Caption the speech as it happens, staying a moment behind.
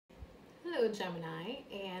Hello Gemini,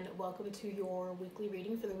 and welcome to your weekly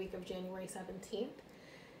reading for the week of January 17th.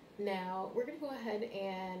 Now, we're going to go ahead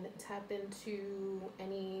and tap into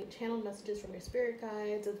any channeled messages from your spirit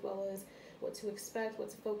guides, as well as what to expect, what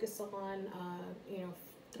to focus on,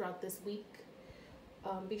 throughout this week.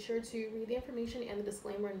 Be sure to read the information and the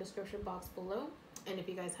disclaimer in the description box below. And if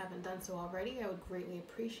you guys haven't done so already, I would greatly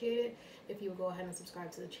appreciate it if you would go ahead and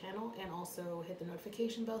subscribe to the channel and also hit the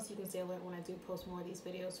notification bell so you can stay alert when I do post more of these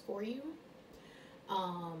videos for you.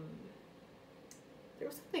 There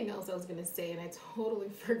was something else I was going to say and I totally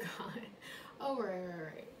forgot. Oh,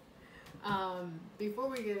 right. Before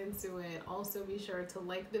we get into it, also be sure to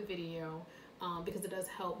like the video because it does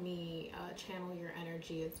help me channel your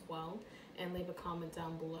energy as well, and leave a comment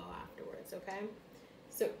down below afterwards, okay?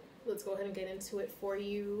 So let's go ahead and get into it for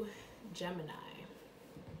you, Gemini.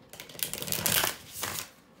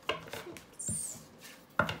 Oops.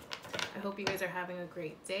 I hope you guys are having a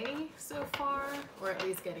great day so far, or at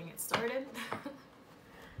least getting it started.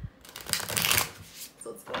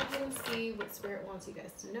 So let's go ahead and see what Spirit wants you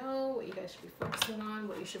guys to know, what you guys should be focusing on,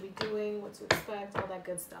 what you should be doing, what to expect, all that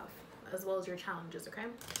good stuff, as well as your challenges, okay?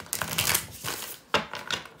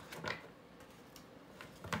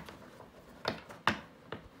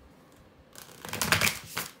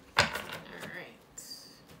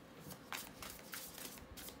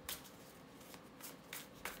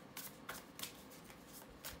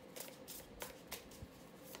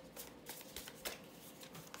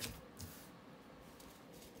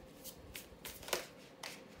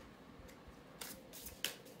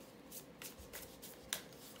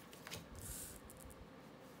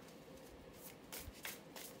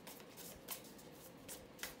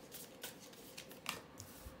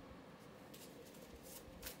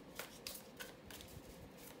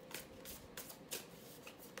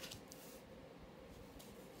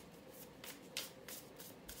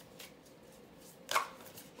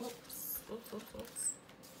 Oops.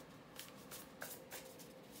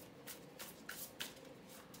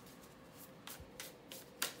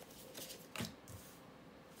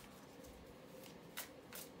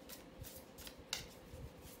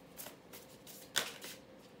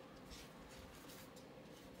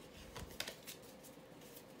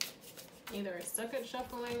 Either I suck at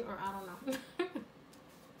shuffling or I don't know.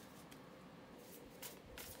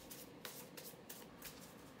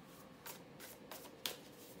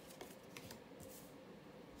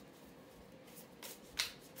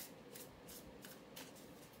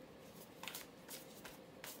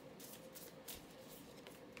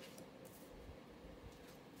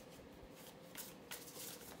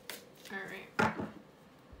 All right.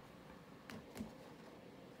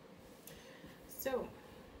 So,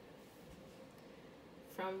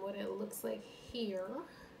 from what it looks like here,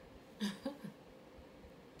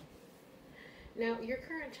 now your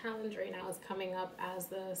current challenge right now is coming up as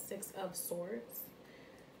the Six of Swords.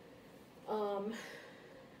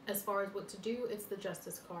 As far as what to do, it's the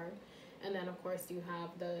Justice card. And then, of course, you have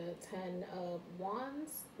the Ten of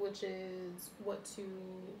Wands, which is what to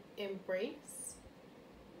embrace.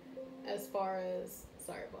 As far as,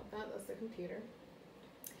 sorry about that, that's the computer.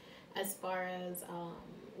 As far as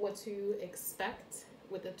what to expect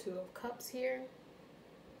with the Two of Cups here.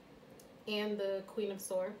 And the Queen of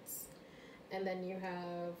Swords. And then you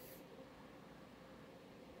have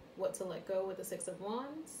what to let go with the Six of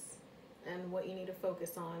Wands. And what you need to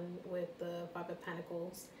focus on with the Five of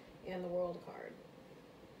Pentacles and the World card.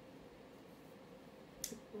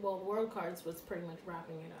 Well, the World cards was pretty much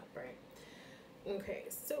wrapping it up, right? Okay,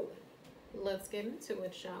 so let's get into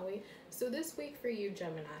it, shall we? So this week for you,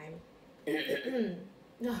 Gemini,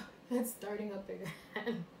 it's starting up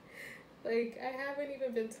again. Like, I haven't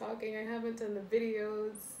even been talking. I haven't done the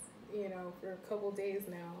videos, for a couple days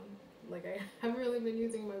now. Like, I haven't really been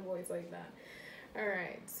using my voice like that. All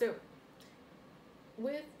right, so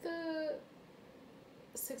with the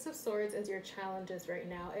Six of Swords as your challenges right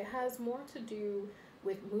now, it has more to do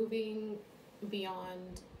with moving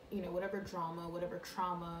beyond, whatever drama, whatever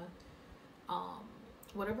trauma,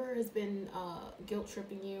 whatever has been guilt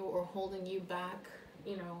tripping you or holding you back,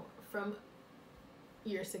 from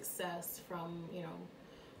your success, from,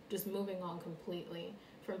 just moving on completely,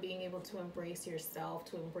 from being able to embrace yourself,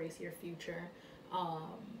 to embrace your future,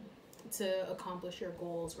 to accomplish your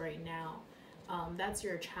goals right now. That's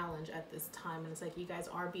your challenge at this time. And it's like you guys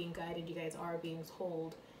are being guided, you guys are being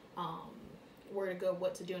told where to go,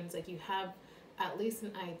 what to do, and it's like you have at least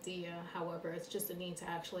an idea. However, it's just a need to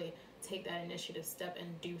actually take that initiative step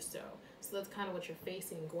and do so. So that's kind of what you're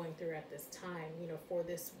facing, going through at this time, for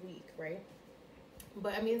this week, right?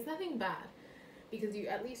 But I mean, it's nothing bad, because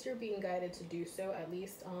at least you're being guided to do so. At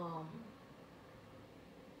least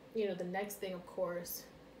you know, the next thing, of course,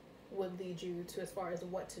 would lead you to as far as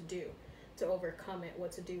what to do to overcome it,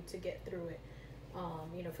 what to do to get through it,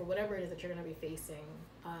 you know, for whatever it is that you're going to be facing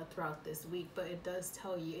throughout this week. But it does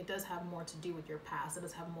tell you, it does have more to do with your past. It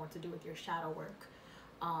does have more to do with your shadow work.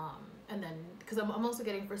 And then, because I'm also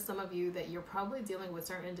getting for some of you that you're probably dealing with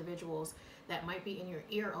certain individuals that might be in your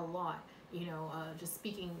ear a lot, you know, just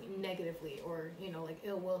speaking negatively, or, you know, like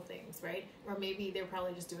ill will things, right? Or maybe they're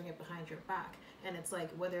probably just doing it behind your back. And it's like,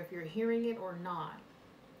 whether if you're hearing it or not,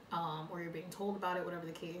 or you're being told about it, whatever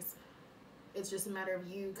the case, it's just a matter of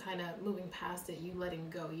you kind of moving past it, you letting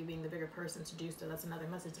go, you being the bigger person to do so. That's another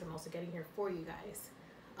message that I'm also getting here for you guys.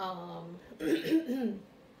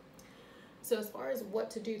 So as far as what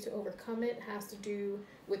to do to overcome it, has to do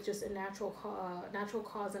with just a natural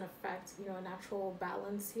cause and effect, you know, a natural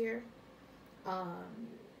balance here.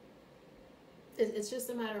 It's just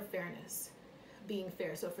a matter of fairness, being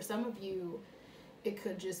fair. So for some of you, it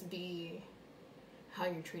could just be how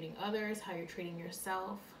you're treating others, how you're treating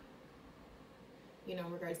yourself, you know,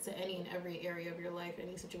 in regards to any and every area of your life,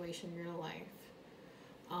 any situation in your life.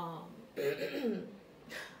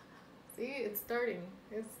 See, it's starting.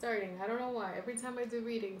 I don't know why. Every time I do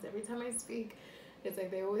readings, every time I speak, it's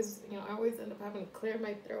like they always, you know, I always end up having to clear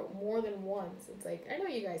my throat more than once. It's like, I know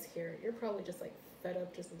you guys hear it. You're probably just like fed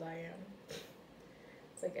up just as I am.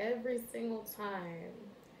 It's like every single time.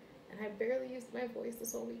 And I barely used my voice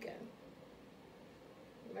this whole weekend.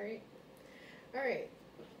 Right? All right.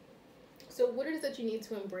 So what it is that you need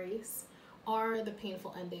to embrace are the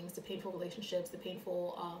painful endings, the painful relationships, the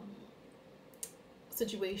painful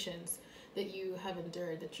situations that you have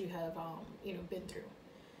endured, that you have, you know, been through.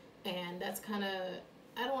 And that's kind of,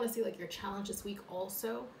 I don't want to say like your challenge this week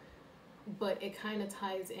also, but it kind of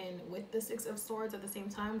ties in with the Six of Swords at the same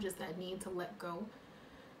time, just that need to let go,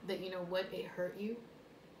 that, you know what, it hurt you,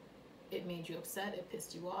 it made you upset, it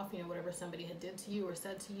pissed you off, you know, whatever somebody had did to you or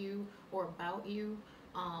said to you or about you,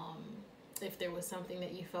 if there was something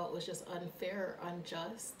that you felt was just unfair or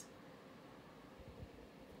unjust,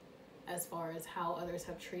 as far as how others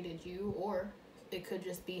have treated you, or it could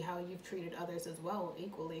just be how you've treated others as well,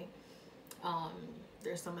 equally.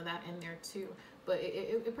 There's some of that in there too, but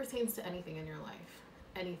it pertains to anything in your life,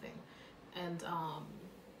 anything. And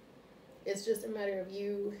it's just a matter of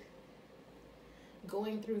you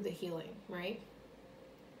going through the healing, right?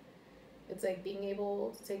 It's like being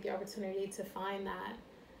able to take the opportunity to find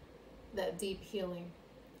that deep healing,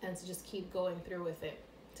 and to just keep going through with it,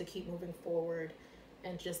 to keep moving forward,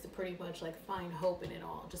 and just to pretty much like find hope in it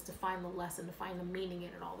all, just to find the lesson, to find the meaning in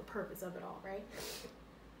it all, the purpose of it all, right?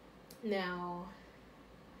 Now,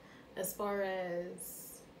 as far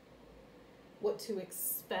as what to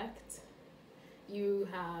expect, you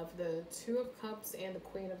have the Two of Cups and the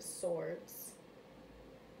Queen of Swords.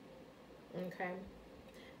 Okay.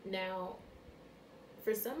 Now,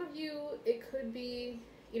 for some of you, it could be,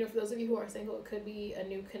 you know, for those of you who are single, it could be a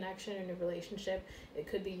new connection, a new relationship. It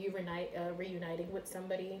could be you reuniting with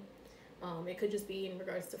somebody. It could just be in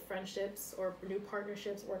regards to friendships or new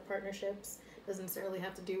partnerships, work partnerships. Doesn't necessarily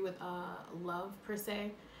have to do with love per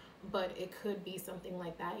se, but it could be something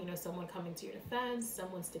like that. You know, someone coming to your defense,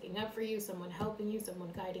 someone sticking up for you, someone helping you,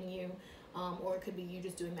 someone guiding you, or it could be you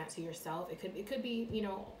just doing that to yourself. It could be, you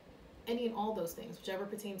know, any and all those things, whichever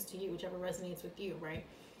pertains to you, whichever resonates with you, right?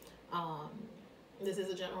 This is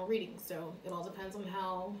a general reading, so it all depends on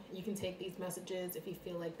how you can take these messages. If you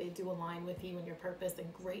feel like they do align with you and your purpose, then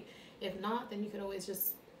great. If not, then you could always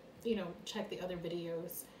just, you know, check the other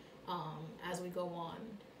videos as we go on,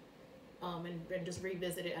 and just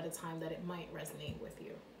revisit it at a time that it might resonate with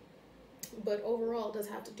you. But overall, it does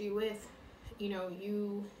have to do with, you know,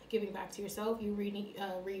 you giving back to yourself, you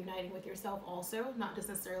reuniting with yourself also, not just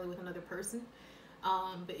necessarily with another person,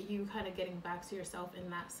 but you kind of getting back to yourself in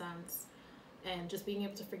that sense, and just being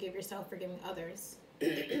able to forgive yourself, forgiving others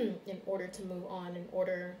in order to move on, in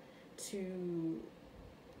order to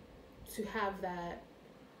have that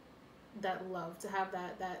love, to have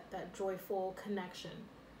that joyful connection,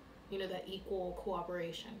 you know, that equal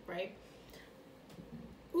cooperation, right?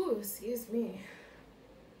 Ooh, excuse me.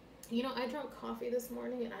 You know, I drank coffee this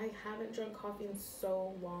morning, and I haven't drunk coffee in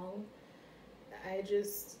so long.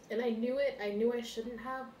 And I knew it. I knew I shouldn't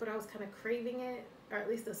have, but I was kind of craving it, or at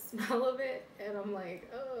least the smell of it, and I'm like,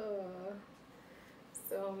 ugh.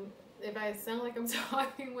 So if I sound like I'm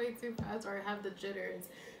talking way too fast or I have the jitters,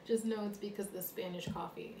 just know it's because of the Spanish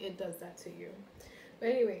coffee. It does that to you. But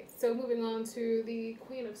anyway, so moving on to the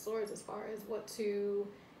Queen of Swords, as far as what to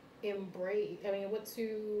embrace,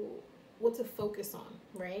 what to focus on,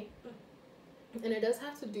 right? And it does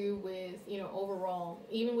have to do with, you know, overall,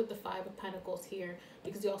 even with the Five of Pentacles here,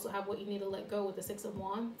 because you also have what you need to let go with the Six of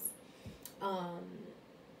Wands. Um,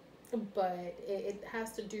 but it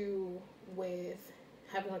has to do with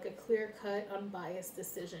having like a clear-cut, unbiased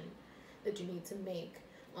decision that you need to make.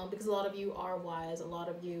 Because a lot of you are wise, a lot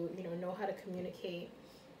of you, you know how to communicate.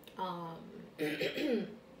 A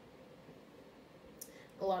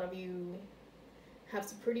lot of you have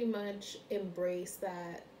to pretty much embrace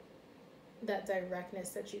that directness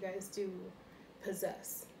that you guys do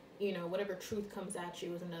possess. You know, whatever truth comes at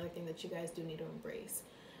you is another thing that you guys do need to embrace.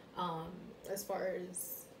 As far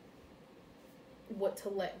as what to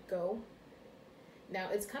let go. Now,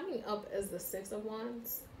 it's coming up as the Six of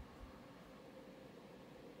Wands.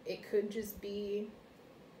 It could just be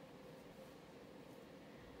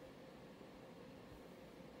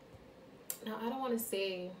now, I don't want to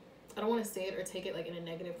say it or take it like in a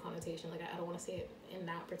negative connotation. Like, I don't want to say it in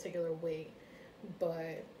that particular way,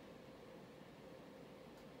 but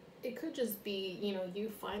it could just be, you know, you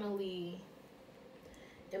finally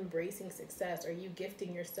embracing success, or you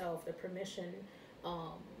gifting yourself the permission,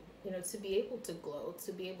 you know, to be able to glow,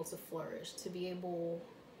 to be able to flourish, to be able,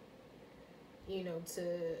 you know,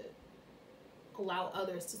 to allow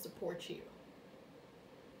others to support you.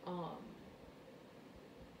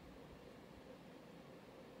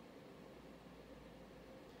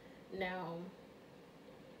 Now,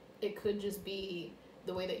 it could just be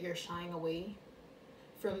the way that you're shying away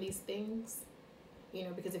from these things, you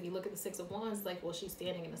know, because if you look at the Six of Wands, like, well, she's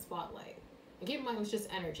standing in the spotlight. And keep in mind, it's just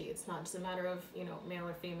energy. It's not just a matter of, you know, male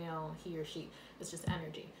or female, he or she. It's just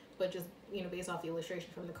energy. But just, you know, based off the illustration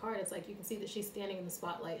from the card, it's like you can see that she's standing in the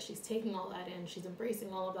spotlight. She's taking all that in. She's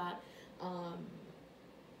embracing all of that.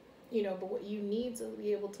 You know, but what you need to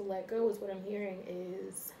be able to let go is, what I'm hearing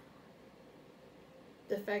is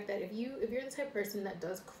the fact that if you're the type of person that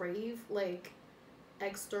does crave like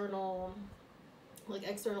external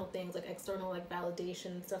things, like external like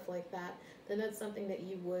validation, stuff like that, then that's something that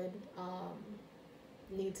you would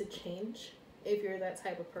need to change. If you're that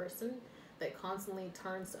type of person that constantly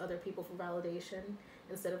turns to other people for validation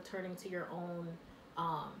instead of turning to your own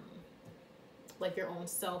like your own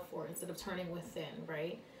self, or instead of turning within,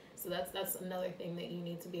 right? So that's another thing that you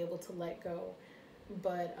need to be able to let go.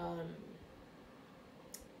 But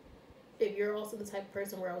if you're also the type of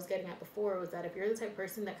person, where I was getting at before was that if you're the type of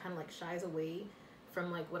person that kind of like shies away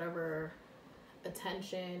from like whatever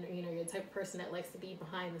attention, or, you know, you're the type of person that likes to be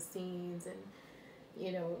behind the scenes, and,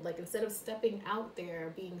 you know, like instead of stepping out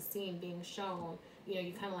there, being seen, being shown, you know,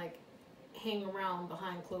 you kind of like hang around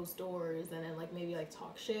behind closed doors, and then like maybe like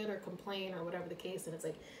talk shit or complain or whatever the case. And it's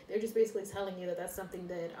like they're just basically telling you that that's something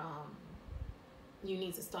that you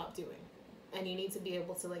need to stop doing. And you need to be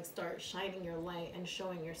able to like start shining your light and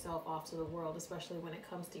showing yourself off to the world, especially when it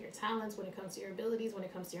comes to your talents, when it comes to your abilities, when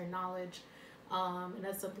it comes to your knowledge. And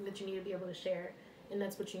that's something that you need to be able to share. And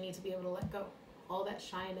that's what you need to be able to let go. All that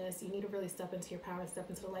shyness, you need to really step into your power, step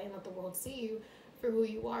into the light, and let the world see you for who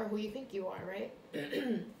you are, who you think you are, right?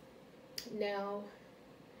 Now,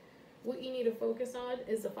 what you need to focus on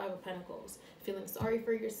is the Five of Pentacles. Feeling sorry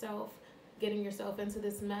for yourself, getting yourself into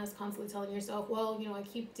this mess, constantly telling yourself, well, you know, I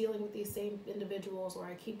keep dealing with these same individuals, or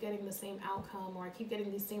I keep getting the same outcome, or I keep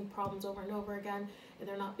getting these same problems over and over again, and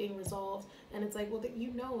they're not being resolved. And it's like, well,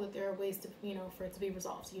 you know that there are ways to, you know, for it to be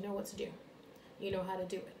resolved. You know what to do. You know how to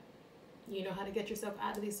do it. You know how to get yourself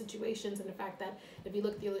out of these situations. And the fact that if you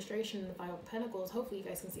look at the illustration in the Five of Pentacles, hopefully you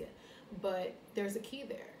guys can see it, but there's a key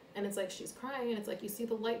there. And it's like she's crying, and it's like you see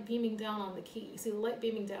the light beaming down on the key. You see the light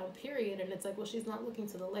beaming down, period. And it's like, well, she's not looking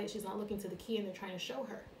to the light. She's not looking to the key, and they're trying to show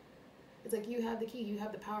her. It's like you have the key. You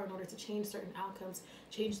have the power in order to change certain outcomes,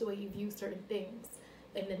 change the way you view certain things,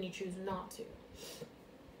 and then you choose not to.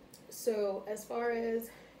 So as far as,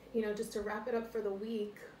 you know, just to wrap it up for the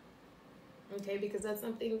week, okay, because that's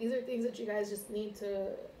something, these are things that you guys just need to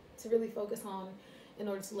really focus on in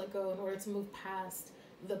order to let go, in order to move past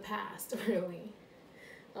the past, really.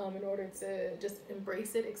 In order to just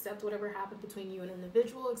embrace it, accept whatever happened between you and an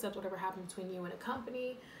individual, accept whatever happened between you and a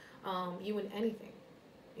company, you and anything.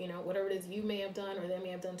 You know, whatever it is you may have done or they may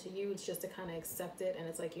have done to you, it's just to kind of accept it. And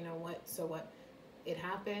it's like, you know what, so what? It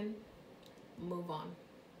happened, move on.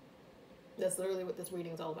 That's literally what this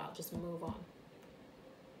reading is all about, just move on.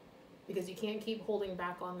 Because you can't keep holding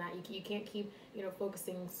back on that. You can't keep, you know,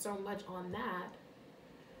 focusing so much on that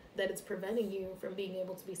it's preventing you from being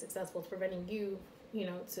able to be successful. It's preventing you, you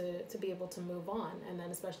know, to be able to move on. And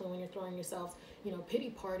then especially when you're throwing yourself, you know,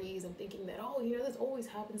 pity parties and thinking that, oh, you know, this always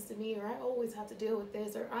happens to me, or I always have to deal with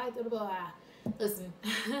this, or I blah, blah, blah. Listen.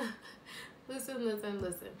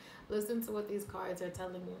 Listen to what these cards are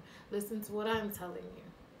telling you. Listen to what I'm telling you.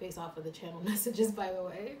 based off of the channel messages, by the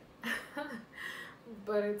way.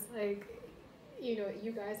 But it's like, you know,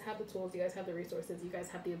 you guys have the tools, you guys have the resources, you guys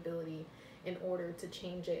have the ability in order to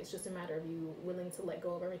change it. It's just a matter of you willing to let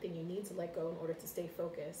go of everything you need to let go in order to stay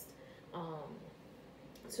focused,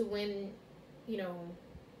 to win, you know,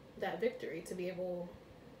 that victory, to be able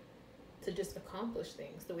to just accomplish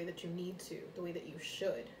things the way that you need to, the way that you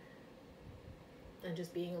should, and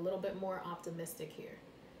just being a little bit more optimistic here.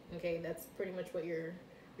 Okay, that's pretty much what you're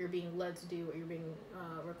being led to do, what you're being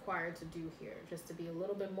required to do here, just to be a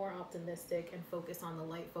little bit more optimistic and focus on the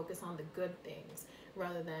light, focus on the good things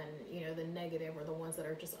rather than, you know, the negative or the ones that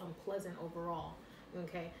are just unpleasant overall.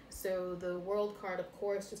 Okay, so the world card, of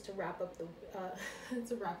course, just to wrap up the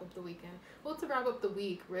weekend. Well, to wrap up the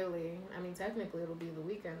week, really. I mean, technically it'll be the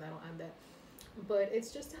weekend that'll end it, but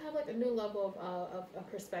it's just to have like a new level of a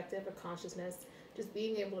perspective, a consciousness, just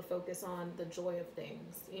being able to focus on the joy of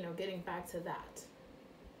things, you know, getting back to that,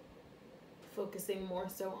 focusing more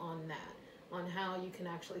so on that, on how you can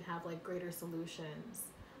actually have like greater solutions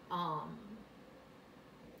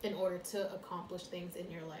in order to accomplish things in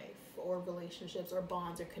your life, or relationships or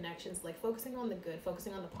bonds or connections, like focusing on the good,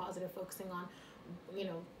 focusing on the positive, focusing on, you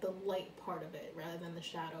know, the light part of it rather than the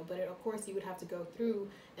shadow. But of course you would have to go through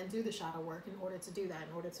and do the shadow work in order to do that,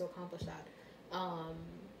 in order to accomplish that.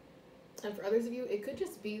 And for others of you, it could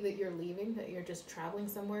just be that you're leaving, that you're just traveling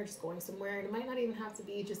somewhere, just going somewhere. And it might not even have to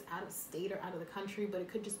be just out of state or out of the country, but it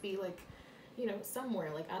could just be like, you know,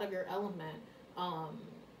 somewhere like out of your element,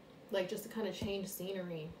 like just to kind of change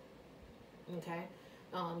scenery. Okay.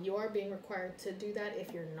 You are being required to do that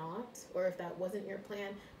if you're not, or if that wasn't your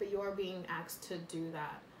plan, but you are being asked to do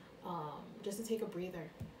that, just to take a breather.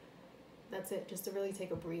 That's it, just to really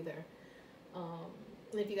take a breather.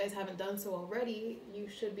 And if you guys haven't done so already, you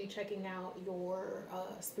should be checking out your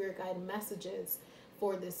spirit guide messages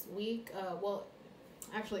for this week. Well,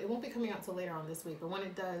 actually, it won't be coming out till later on this week, but when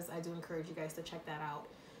it does, I do encourage you guys to check that out,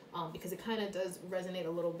 because it kind of does resonate a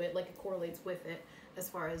little bit, like it correlates with it as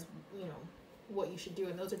far as, you know, what you should do.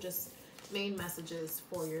 And those are just main messages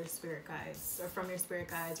for your spirit guides, or from your spirit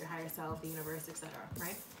guides, your higher self, the universe, etc.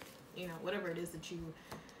 Right? You know, whatever it is that you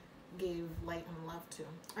gave light and love to.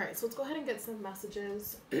 All right, so let's go ahead and get some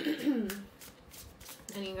messages. Any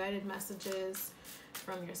guided messages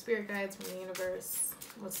from your spirit guides, from the universe.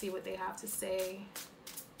 Let's see what they have to say.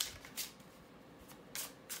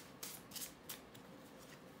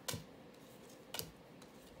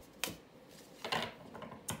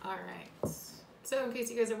 All right, so in case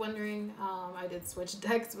you guys are wondering, I did switch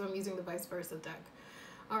decks, but I'm using the vice versa deck.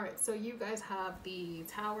 All right, so you guys have the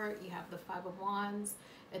Tower, you have the Five of Wands,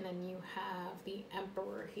 and then you have the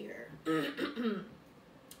Emperor here.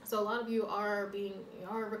 So a lot of you are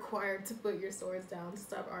required to put your swords down, to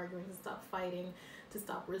stop arguing, to stop fighting, to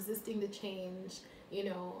stop resisting the change. You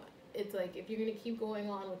know, it's like, if you're going to keep going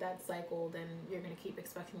on with that cycle, then you're going to keep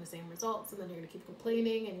expecting the same results, and then you're going to keep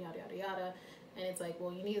complaining and yada, yada, yada. And it's like,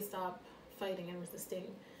 well, you need to stop fighting and resisting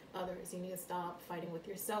others. You need to stop fighting with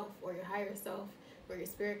yourself or your higher self or your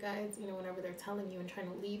spirit guides, you know, whenever they're telling you and trying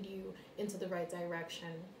to lead you into the right direction.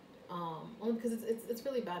 Only because it's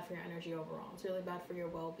really bad for your energy overall. It's really bad for your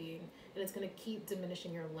well-being, and it's going to keep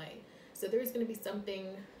diminishing your light. So there's going to be something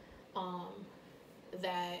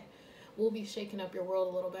that will be shaking up your world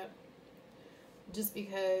a little bit, just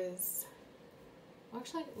because, well,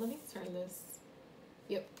 actually, let me turn this.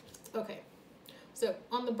 Yep. Okay. So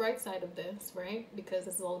on the bright side of this, right, because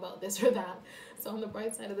this is all about this or that. So on the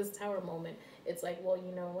bright side of this Tower moment, it's like, well,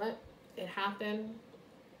 you know what? It happened.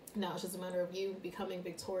 Now it's just a matter of you becoming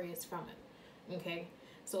victorious from it. Okay.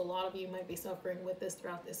 So a lot of you might be suffering with this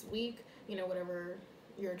throughout this week. You know, whatever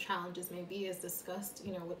your challenges may be is discussed,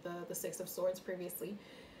 you know, with the Six of Swords previously.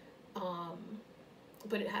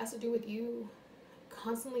 But it has to do with you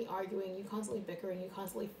constantly arguing, you constantly bickering, you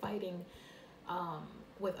constantly fighting,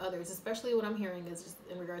 with others. Especially what I'm hearing is just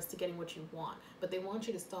in regards to getting what you want, but they want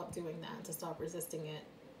you to stop doing that, to stop resisting it,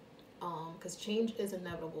 because change is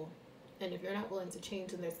inevitable, and if you're not willing to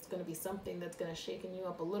change, then there's going to be something that's going to shaken you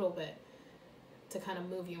up a little bit to kind of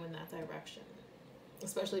move you in that direction,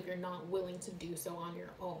 especially if you're not willing to do so on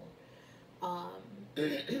your own.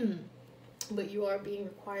 But you are being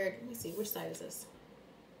required. Let me see, which side is this?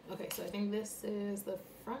 Okay, so I think this is the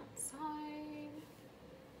front side.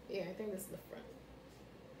 Yeah, I think this is the front.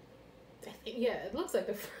 Yeah, it looks like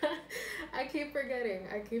the front. I keep forgetting.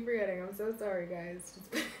 I'm so sorry, guys.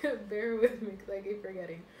 Just bear with me because I keep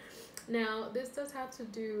forgetting. Now, this does have to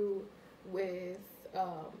do with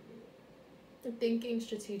thinking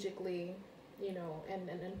strategically, you know,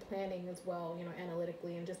 and planning as well, you know,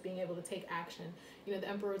 analytically, and just being able to take action. You know, the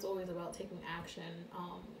Emperor is always about taking action,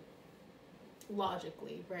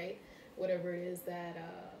 logically, right? Whatever it is that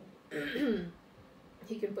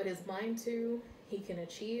he can put his mind to, he can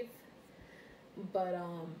achieve. But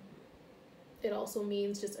it also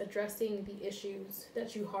means just addressing the issues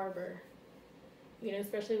that you harbor, you know,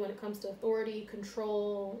 especially when it comes to authority,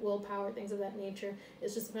 control, willpower, things of that nature.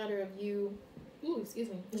 It's just a matter of you, it's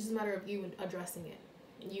just a matter of you addressing it,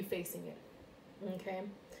 you facing it, okay?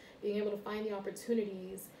 Being able to find the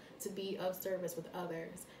opportunities to be of service with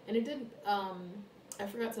others. And it did, I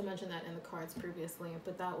forgot to mention that in the cards previously,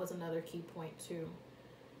 but that was another key point too.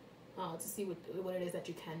 To see what it is that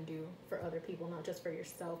you can do for other people, not just for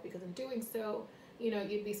yourself, because in doing so, you know,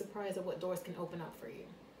 you'd be surprised at what doors can open up for you.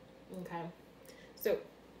 Okay, so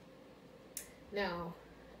now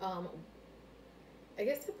I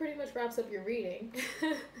guess that pretty much wraps up your reading.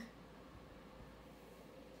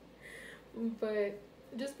 But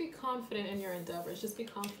just be confident in your endeavors, just be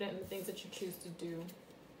confident in the things that you choose to do.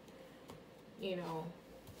 You know,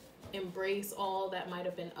 embrace all that might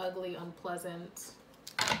have been ugly, unpleasant.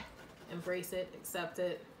 Embrace it, accept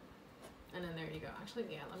it, and then there you go. Actually,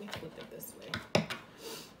 yeah, let me flip it this way.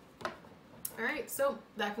 All right, so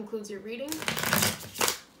that concludes your reading.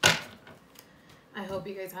 I hope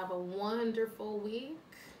you guys have a wonderful week,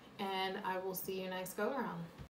 and I will see you next go around.